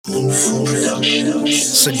Segal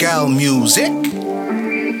Music.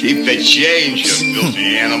 Keep the change, you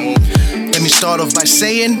filthy animal. Let me start off by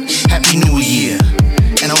saying Happy New Year.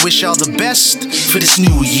 And I wish y'all the best for this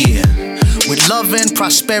new year. With love and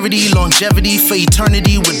prosperity, longevity for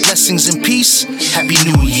eternity, with blessings and peace. Happy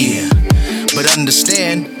New Year. But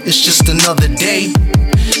understand, it's just another day.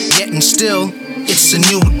 Yet and still, it's a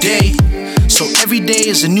new day. So every day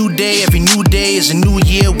is a new day, every new day is a new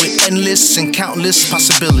year with endless and countless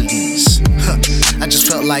possibilities. I just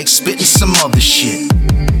felt like spitting some other shit.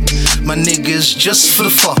 My niggas, just for the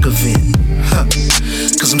fuck of it.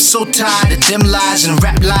 Cause I'm so tired of them lies and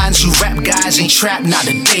rap lines. You rap guys ain't trapped not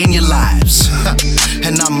a day in your lives.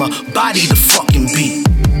 And I'ma body the fucking beat.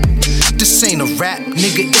 This ain't a rap,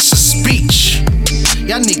 nigga, it's a speech.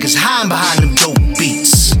 Y'all niggas hiding behind them dope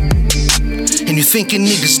beats. And you thinking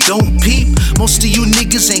niggas don't peep? Most of you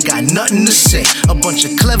niggas ain't got nothing to say. A bunch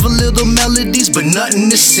of clever little melodies, but nothing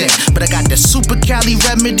to say. But I got that super Cali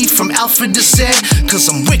remedy from Alpha to Z. Cause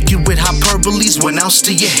I'm wicked with hyperboles when ounce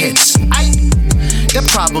to your heads. That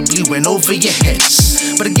probably went over your heads.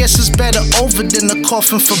 But I guess it's better over than a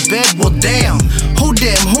coffin for bed. Well damn, who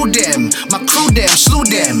them? My crew them, slew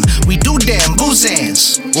them. We do them,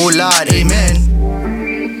 boozans. Oh Lord, amen.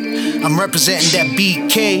 I'm representing that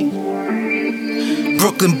BK.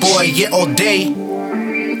 Brooklyn boy, yeah, all day.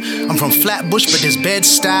 I'm from Flatbush, but there's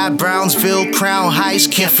Bed-Stuy, Brownsville, Crown Heights,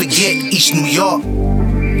 can't forget East New York.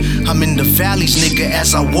 I'm in the valleys, nigga,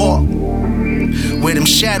 as I walk, where them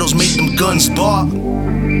shadows make them guns bark.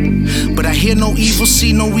 But I hear no evil,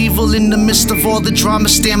 see no evil in the midst of all the drama.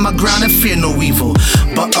 Stand my ground and fear no evil.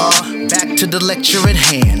 But back to the lecture at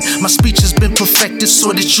hand. My speech has been perfected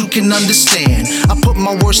so that you can understand. I put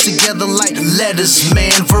my words together like letters,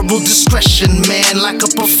 man. Verbal discretion, man, like a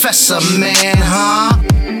professor, man, huh?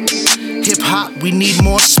 Hip-hop, we need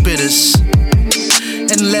more spitters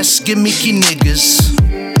and less gimmicky niggas.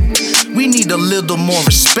 We need a little more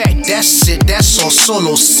respect, that's it, that's all.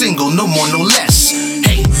 Solo, single, no more, no less.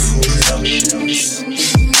 Hey.